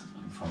is just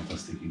a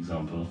fantastic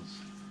example.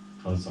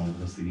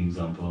 Fantastic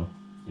example.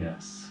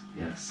 Yes,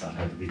 I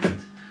had with it.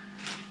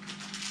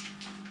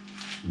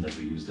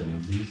 Never used any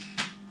of these.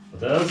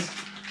 What else?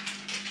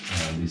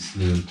 This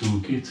little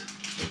toolkit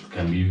that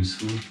can be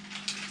useful.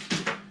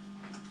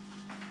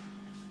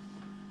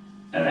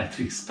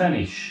 Electric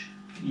Spanish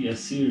ES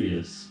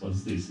series.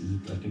 What's this? Is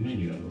it like a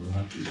manual or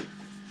what?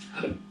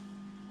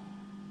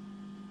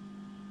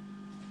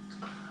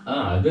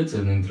 That's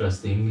an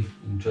interesting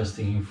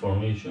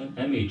information.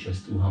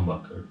 MHS2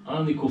 humbucker,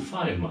 Alnico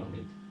 5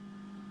 magnet.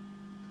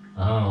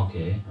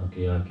 Okay,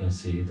 I can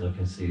see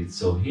it.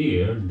 So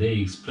here they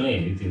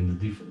explain it in the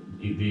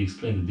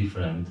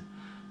different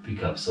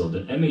pickups. So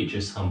the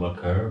MHS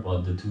humbucker,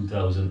 what the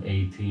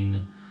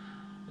 2018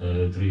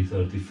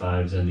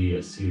 335s and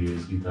ES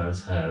series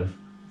guitars have.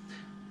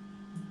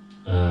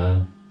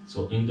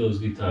 So in those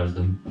guitars,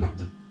 the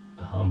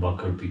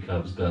humbucker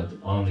pickups got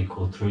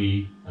Alnico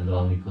 3 and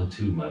Alnico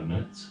 2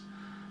 magnets,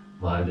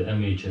 while the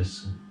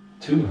MHS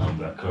 2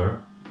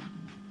 humbucker,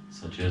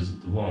 such as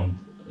the one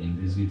in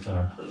this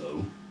guitar.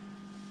 Hello.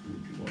 Do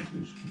you want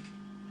this?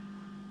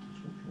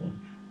 No.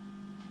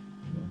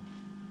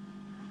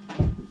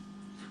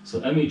 So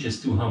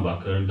MHS 2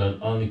 humbucker got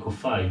Alnico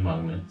 5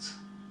 magnets.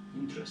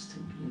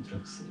 Interesting.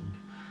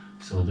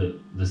 So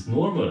this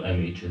normal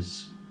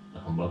MHS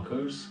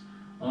humbuckers,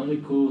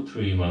 Alnico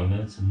 3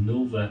 magnets,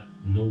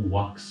 no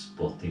wax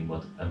spotting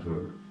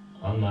whatever,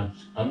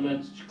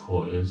 unmatched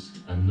coils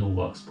and no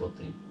wax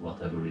spotting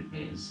whatever it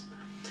means.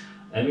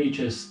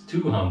 MHS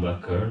 2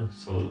 humbucker,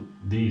 so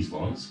these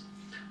ones,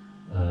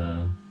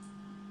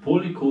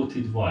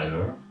 poly-coated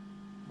wire,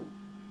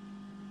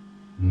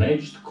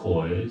 matched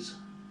coils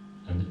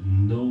and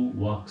no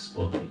wax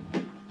spotting.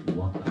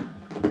 What the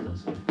heck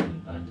does it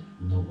mean? I have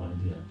no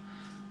idea,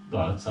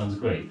 but sounds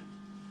great.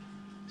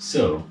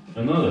 So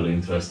another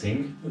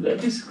interesting,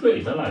 this is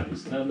great, I like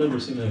this. I've never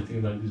seen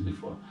anything like this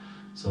before.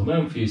 So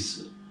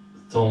Memphis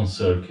tone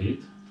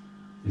circuit,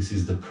 this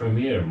is the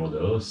premier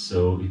model,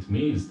 so it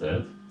means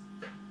that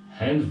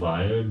hand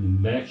wired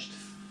matched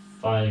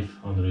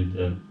 500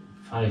 and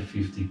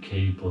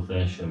 550K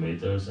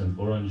potentiometers and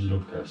orange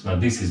drop caps. Now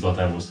this is what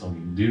I was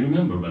talking. Do you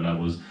remember when I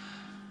was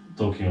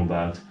talking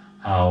about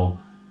how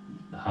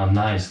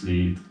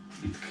nicely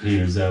it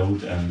clears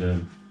out, and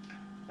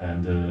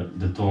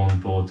the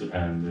tone pot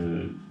and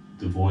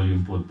the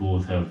volume pot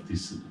both have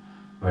this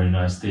very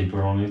nice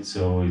taper on it,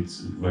 so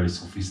it's very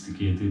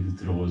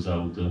sophisticated. It rolls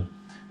out.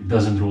 It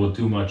doesn't roll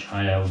too much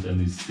high out,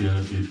 and it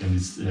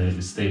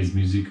stays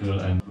musical.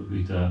 And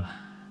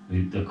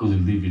I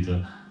couldn't live with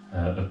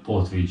a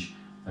pot which,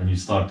 when you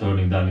start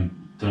turning down, it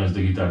turns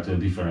the guitar to a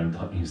different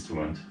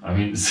instrument. I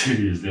mean,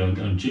 seriously,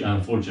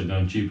 unfortunately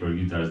on cheaper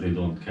guitars they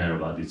don't care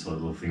about this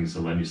sort of thing.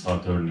 So when you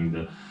start turning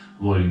the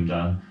volume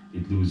down,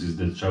 it loses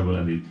the treble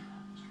and it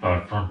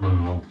starts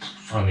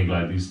sounding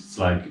like this.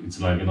 It's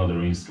like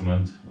another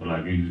instrument, or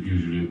like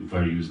usually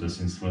very useless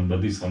instrument.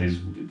 But this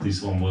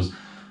one was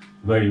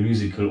very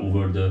musical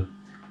over the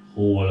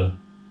whole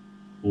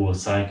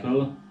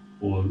cycle,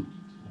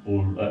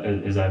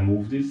 as I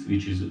moved it,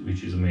 which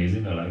is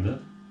amazing. I like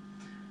that.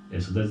 Yeah,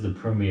 so that's the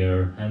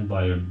premier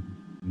hand-wired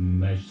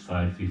matched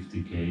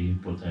 550K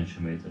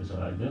potentiometers. I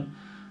like that.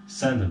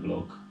 Center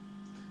block.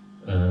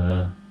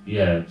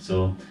 Yeah,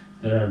 so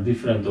there are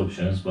different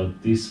options,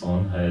 but this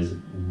one has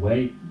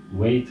weight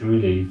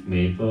relief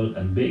maple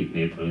and baked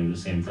maple in the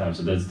same time.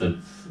 So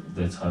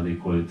that's how they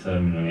call it,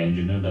 terminally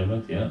engineered, I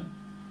bet, yeah.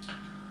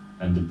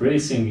 And the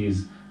bracing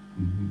is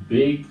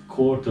big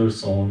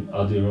quarters on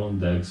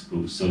Adirondack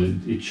spruce. So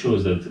it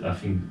shows that I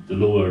think the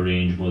lower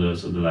range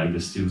models, so like the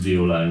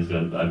studio lines,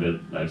 I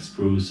got like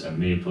spruce and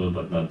maple,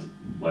 but not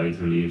white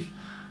relief.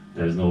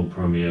 There's no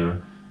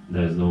Premier,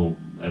 there's no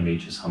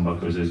MHS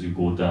humbuckers as you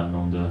go down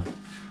on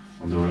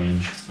the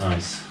range.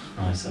 Nice,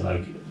 nice. I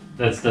like it.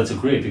 That's a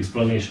great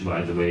explanation,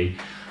 by the way.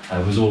 I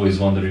was always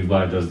wondering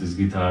why does this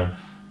guitar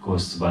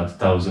cost about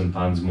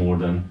 £1,000 more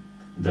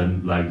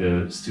than like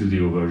the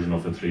studio version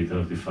of a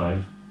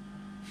 335.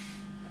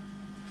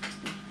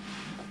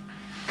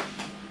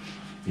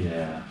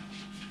 Yeah,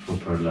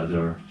 proper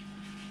leather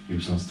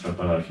Gibson strap,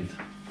 I like it.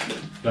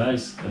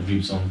 Guys, at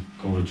Gibson,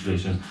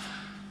 congratulations.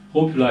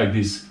 Hope you like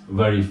this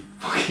very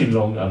fucking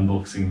long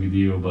unboxing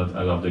video, but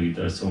I love the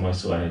guitar so much,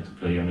 so I had to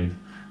play on it.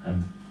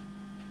 And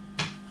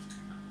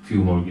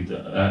few more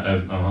guitar,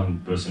 I'm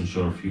 100%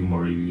 sure a few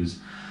more reviews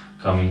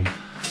coming.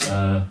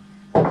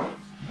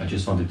 I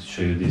just wanted to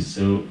show you this.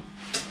 So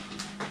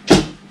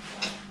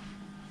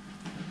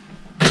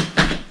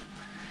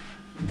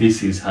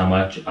this is how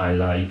much I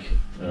like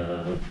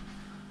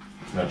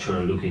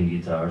natural looking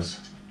guitars.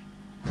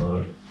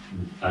 Or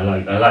I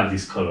like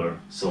this color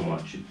so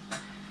much.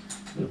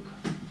 Look,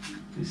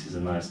 this is a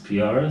nice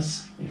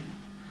PRS.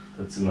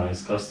 That's a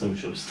nice custom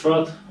shop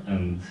Strat,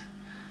 and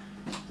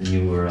the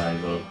new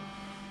arrival.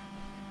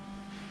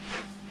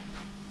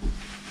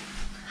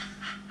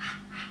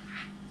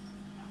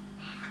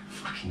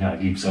 Fucking hell,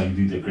 Gibson,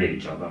 you did a great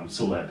job. I'm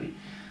so happy.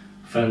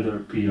 Fender,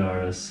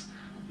 PRS,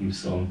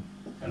 Gibson,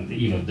 and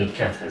even the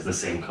cat has the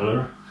same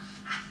color.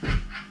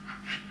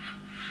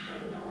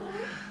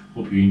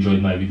 Hope you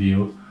enjoyed my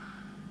video.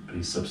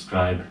 Please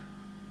subscribe.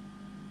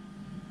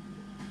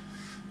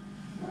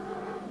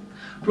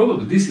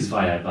 Probably this is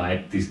why I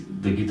buy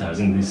the guitars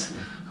in this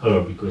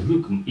color, because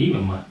look,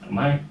 even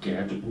my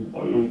cat,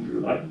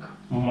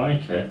 my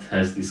cat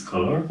has this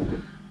color,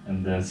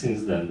 and then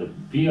since then the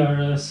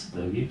PRS,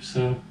 the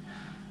Gibson,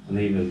 and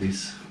even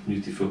this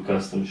beautiful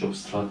custom shop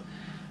Strat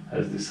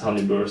has this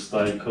honeybear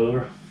style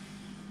color.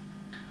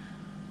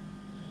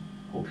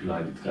 Hope you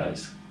like it,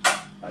 guys.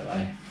 Bye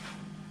bye.